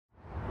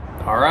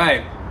All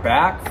right,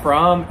 back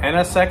from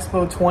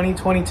NSXPO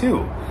 2022.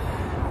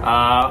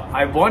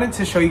 I wanted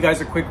to show you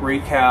guys a quick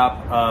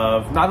recap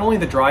of not only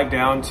the drive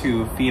down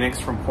to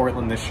Phoenix from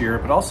Portland this year,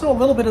 but also a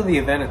little bit of the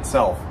event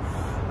itself.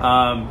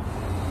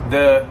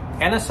 The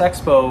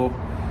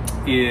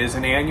NSXPO is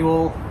an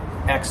annual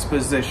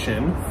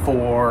exposition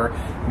for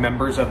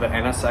members of the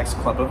NSX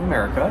Club of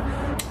America.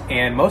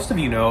 And most of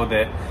you know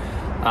that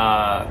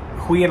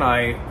Hui and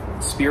I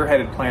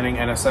spearheaded planning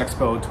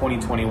NSXPO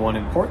 2021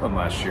 in Portland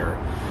last year.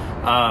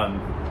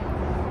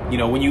 You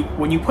know,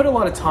 when you put a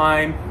lot of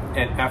time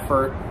and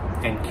effort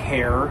and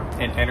care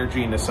and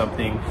energy into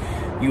something,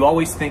 you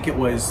always think it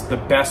was the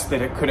best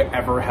that it could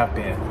ever have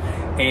been.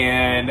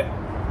 And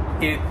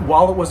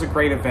while it was a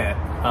great event,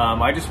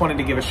 I just wanted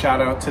to give a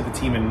shout out to the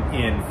team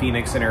in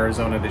Phoenix and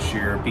Arizona this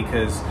year,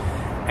 because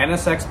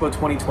NSXPO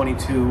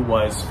 2022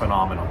 was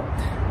phenomenal.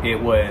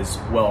 It was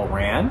well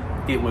ran,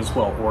 it was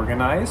well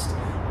organized,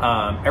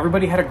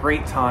 everybody had a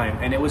great time,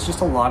 and it was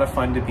just a lot of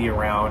fun to be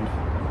around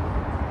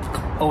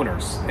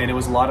owners, and it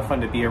was a lot of fun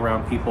to be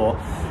around people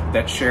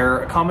that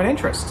share a common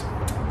interest.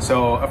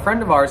 So a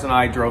friend of ours and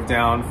I drove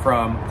down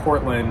from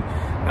Portland,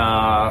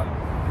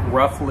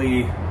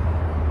 roughly,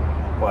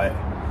 what,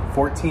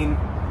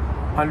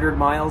 1,400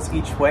 miles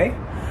each way.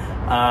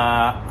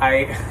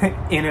 I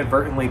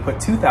inadvertently put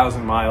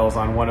 2,000 miles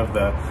on one of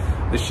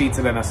the sheets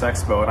at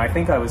NSXPO, and I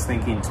think I was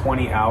thinking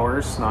 20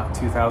 hours, not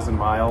 2,000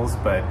 miles,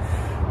 but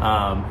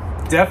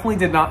definitely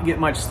did not get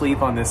much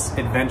sleep on this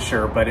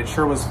adventure, but it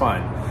sure was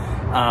fun.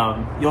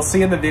 You'll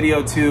see in the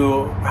video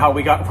too how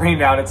we got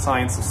rained out at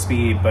Science of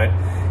Speed, but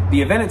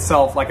the event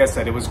itself, like I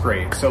said, it was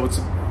great. So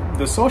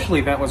the social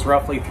event was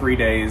roughly 3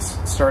 days,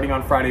 starting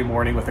on Friday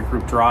morning with a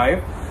group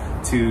drive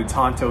to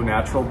Tonto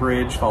Natural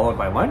Bridge, followed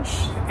by lunch,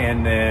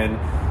 and then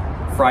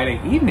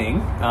Friday evening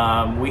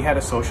we had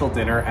a social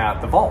dinner at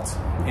the Vault,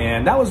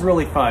 and that was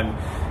really fun.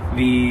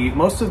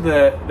 Most of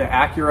the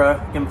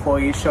Acura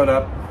employees showed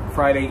up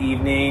Friday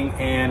evening,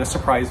 and a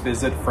surprise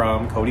visit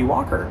from Cody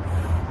Walker,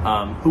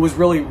 who was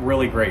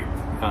really great.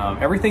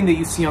 Everything that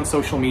you see on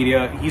social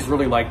media, he's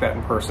really like that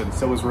in person,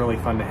 so it was really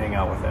fun to hang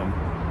out with him.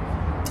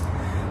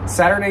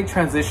 Saturday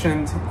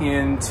transitioned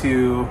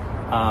into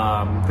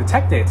the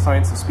Tech Day at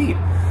Science of Speed,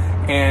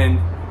 and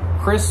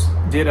Chris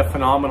did a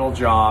phenomenal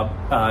job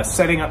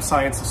setting up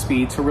Science of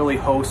Speed to really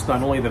host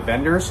not only the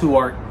vendors who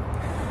are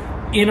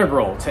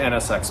integral to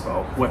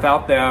NSXPO.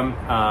 Without them,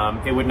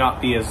 it would not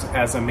be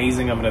as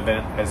amazing of an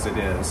event as it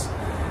is.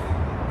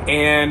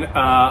 And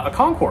a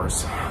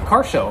concourse,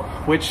 car show,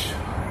 which,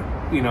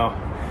 you know,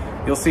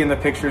 you'll see in the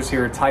pictures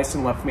here,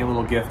 Tyson left me a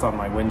little gift on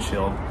my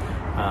windshield.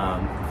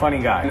 Funny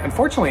guy.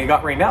 Unfortunately, it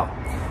got rained out.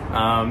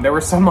 There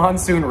were some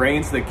monsoon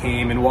rains that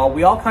came, and while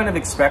we all kind of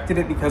expected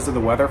it because of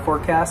the weather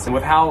forecast, and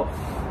with how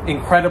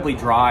incredibly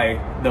dry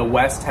the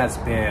West has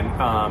been,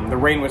 the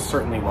rain was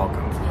certainly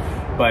welcomed.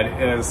 But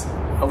it was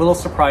a little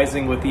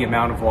surprising with the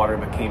amount of water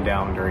that came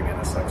down during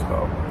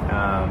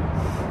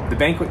NSXPO. The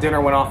banquet dinner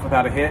went off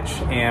without a hitch,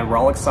 and we're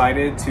all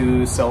excited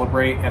to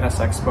celebrate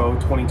NSXPO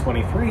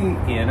 2023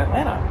 in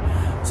Atlanta.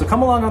 So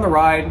come along on the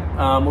ride.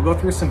 We'll go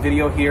through some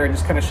video here and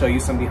just kind of show you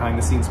some behind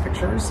the scenes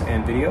pictures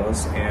and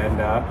videos. And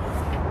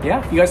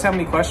yeah, if you guys have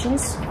any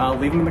questions,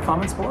 leave them in the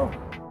comments below.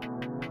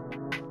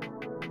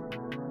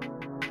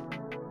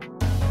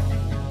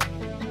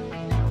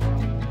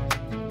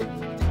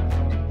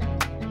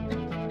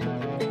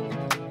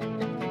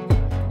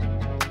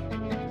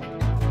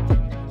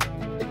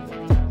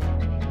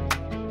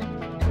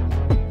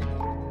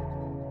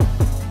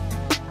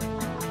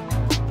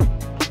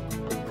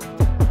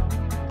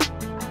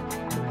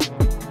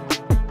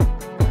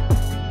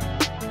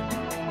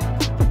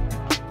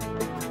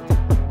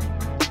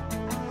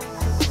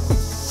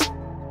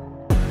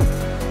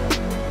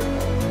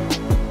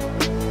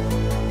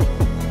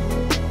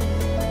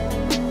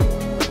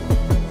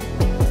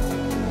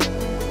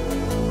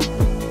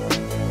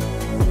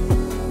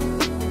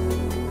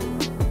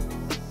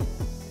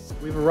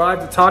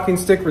 Arrived at Talking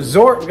Stick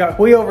Resort. We got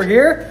Hui over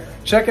here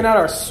checking out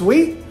our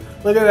suite.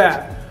 Look at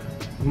that.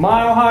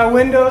 Mile-high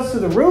windows to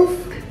the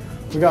roof.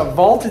 We got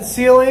vaulted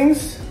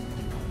ceilings.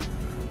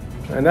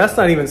 And that's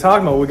not even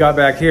talking about what we got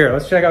back here.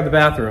 Let's check out the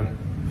bathroom.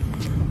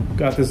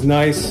 Got this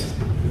nice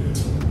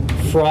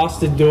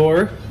frosted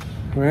door,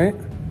 right?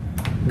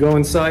 Go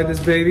inside this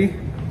baby.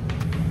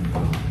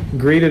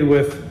 Greeted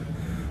with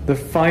the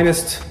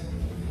finest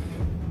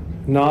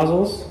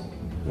nozzles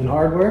and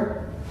hardware.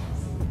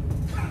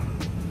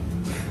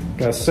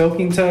 Got a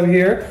soaking tub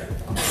here.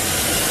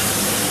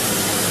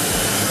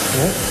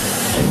 Okay.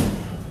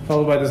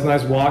 Followed by this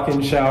nice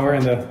walk-in shower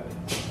in the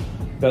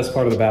best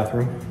part of the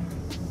bathroom,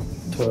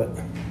 toilet.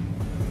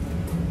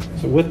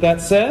 So with that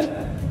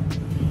said,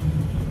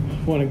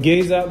 I want to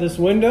gaze out this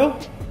window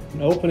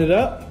and open it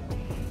up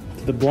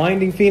to the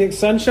blinding Phoenix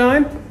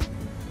sunshine.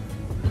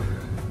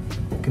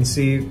 You can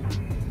see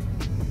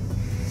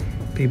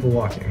people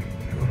walking.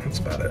 That's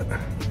about it.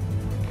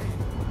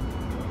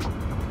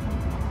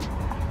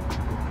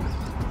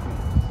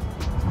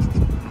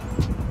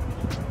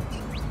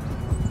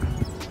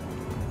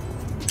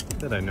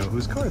 That I know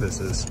whose car this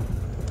is.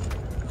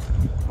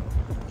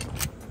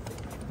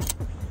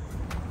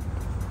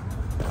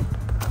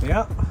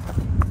 Yeah.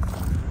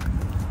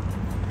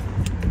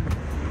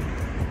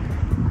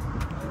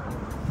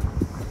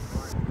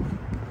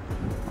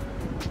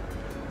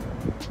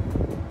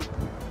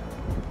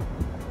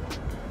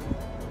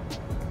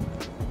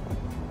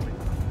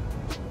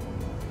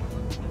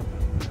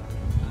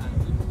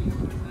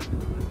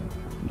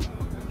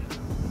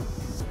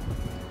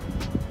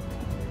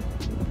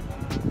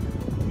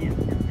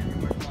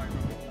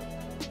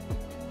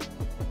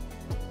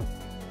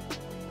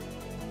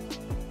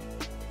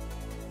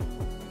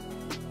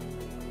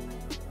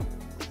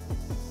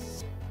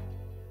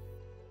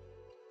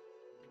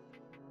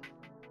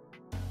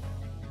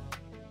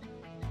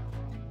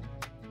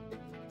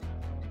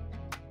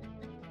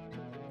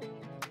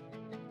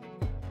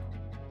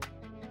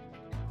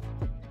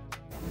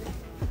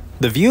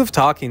 The view of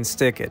Talking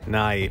Stick at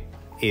night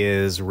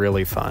is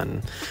really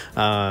fun.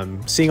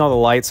 Seeing all the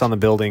lights on the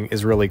building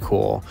is really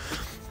cool.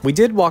 We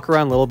did walk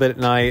around a little bit at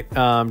night,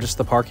 just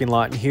the parking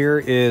lot. And here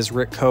is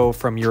Rick Coe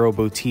from Euro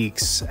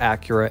Boutique's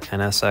Acura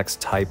NSX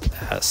Type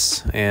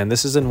S. And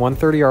this is in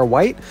 130R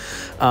white.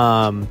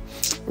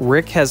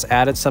 Rick has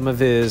added some of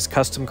his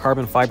custom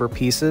carbon fiber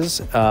pieces.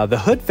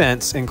 The hood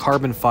vents in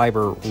carbon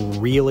fiber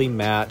really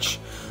match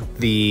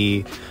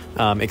the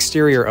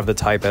exterior of the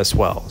Type S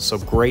well. So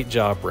great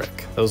job, Rick.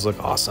 Those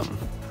look awesome.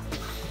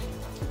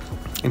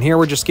 And here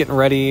we're just getting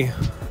ready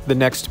the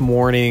next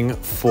morning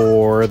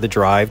for the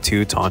drive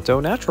to Tonto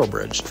Natural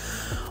Bridge.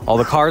 All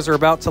the cars are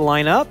about to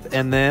line up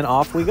and then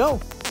off we go.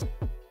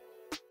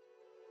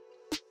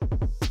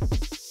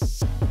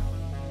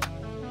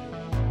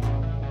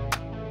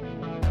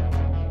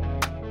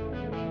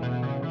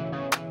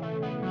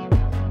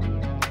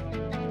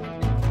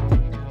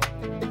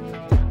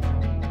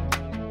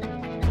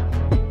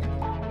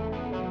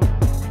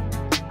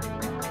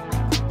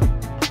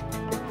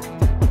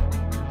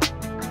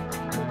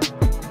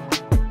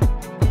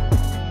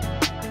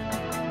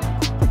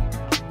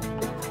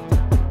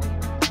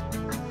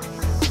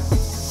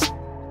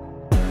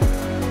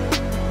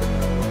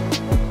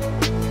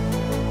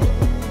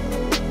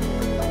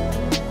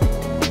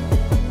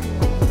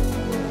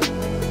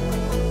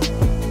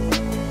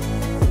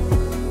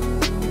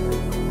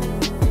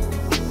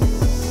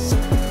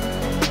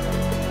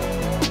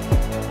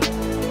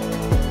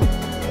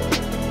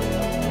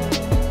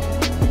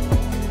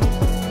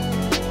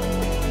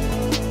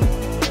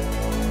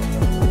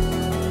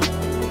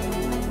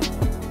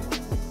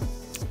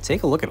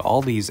 Take a look at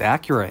all these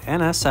Acura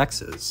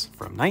NSXs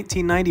from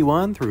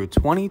 1991 through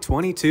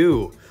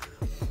 2022.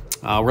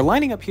 We're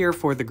lining up here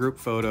for the group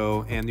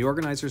photo, and the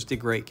organizers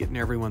did great getting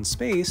everyone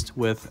spaced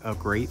with a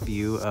great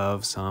view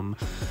of some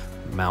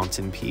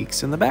mountain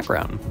peaks in the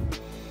background.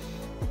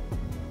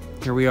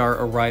 Here we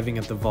are arriving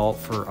at the vault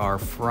for our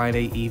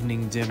Friday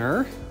evening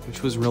dinner,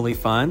 which was really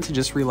fun to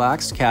just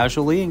relax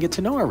casually and get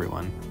to know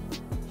everyone.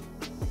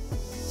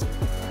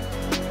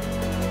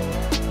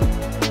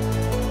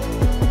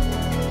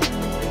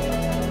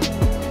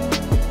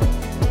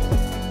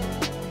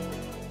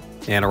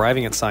 And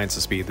arriving at Science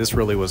of Speed, this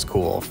really was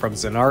cool. From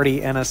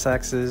Zanardi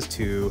NSXs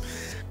to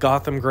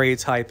Gotham Gray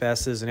Type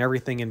S's and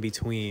everything in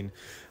between.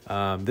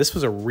 This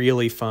was a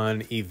really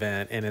fun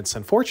event, and it's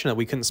unfortunate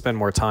we couldn't spend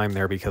more time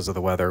there because of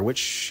the weather,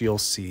 which you'll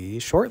see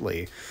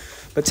shortly.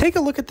 But take a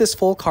look at this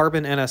full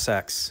carbon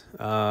NSX.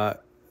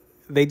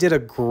 They did a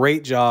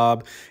great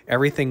job.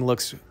 Everything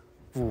looks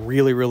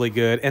really, really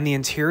good. And the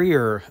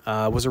interior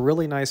was a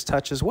really nice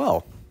touch as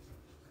well.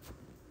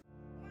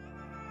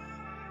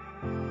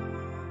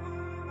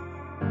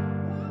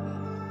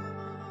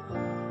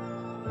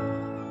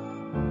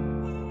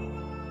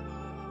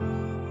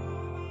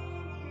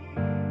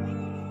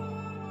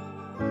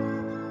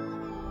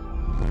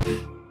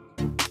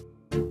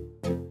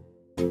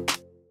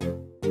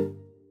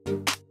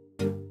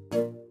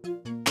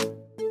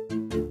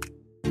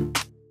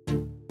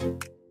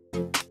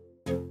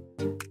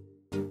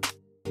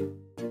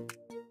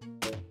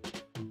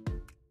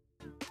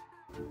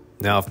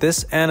 Now, if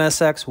this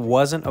NSX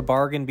wasn't a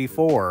bargain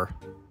before,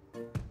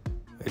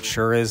 it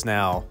sure is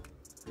now.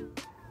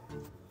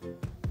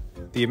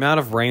 The amount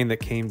of rain that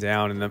came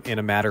down in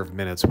a matter of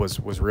minutes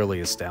was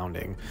really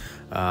astounding.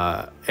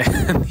 And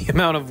the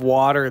amount of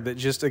water that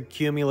just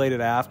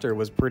accumulated after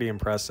was pretty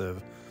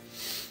impressive.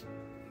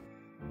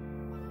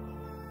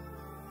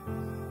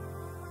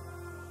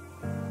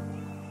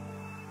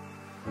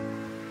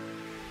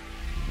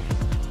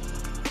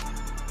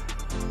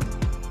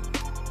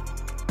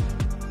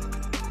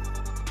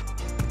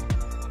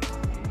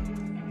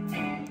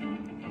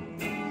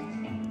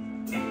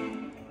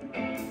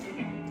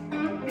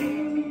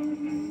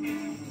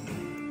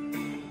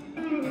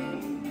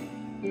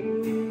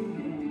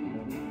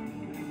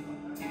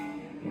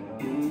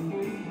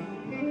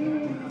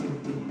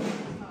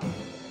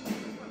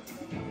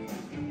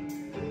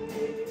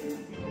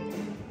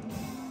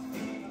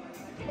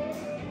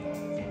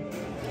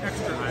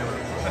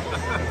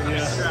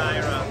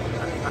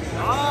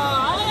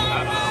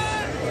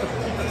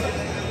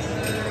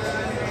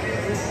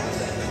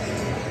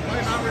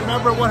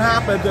 Remember what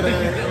happened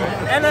today.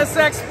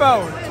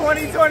 NSXPO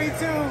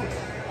 2022.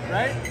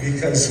 Right?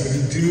 Because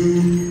we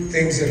do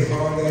things in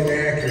Honda and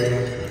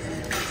Acura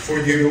for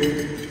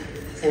you,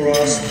 for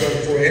us, but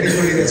for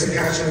anybody that's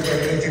passionate about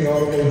anything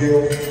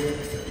automobile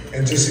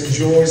and just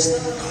enjoys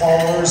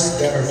cars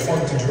that are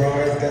fun to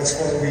drive,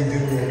 that's why we do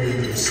what we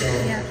do. So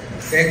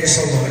thank you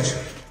so much.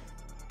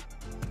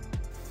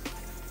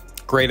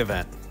 Great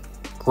event.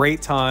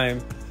 Great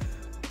time.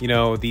 You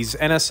know, these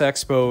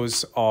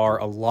NSXPOs are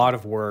a lot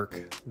of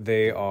work.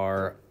 They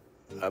are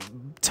a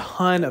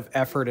ton of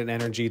effort and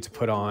energy to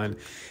put on.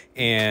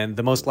 And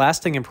the most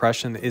lasting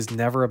impression is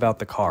never about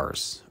the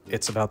cars.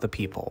 It's about the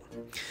people,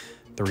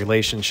 the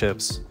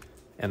relationships,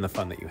 and the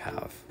fun that you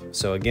have.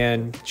 So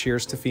again,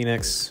 cheers to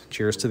Phoenix,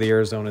 cheers to the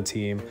Arizona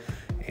team,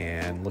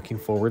 and looking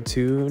forward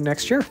to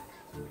next year.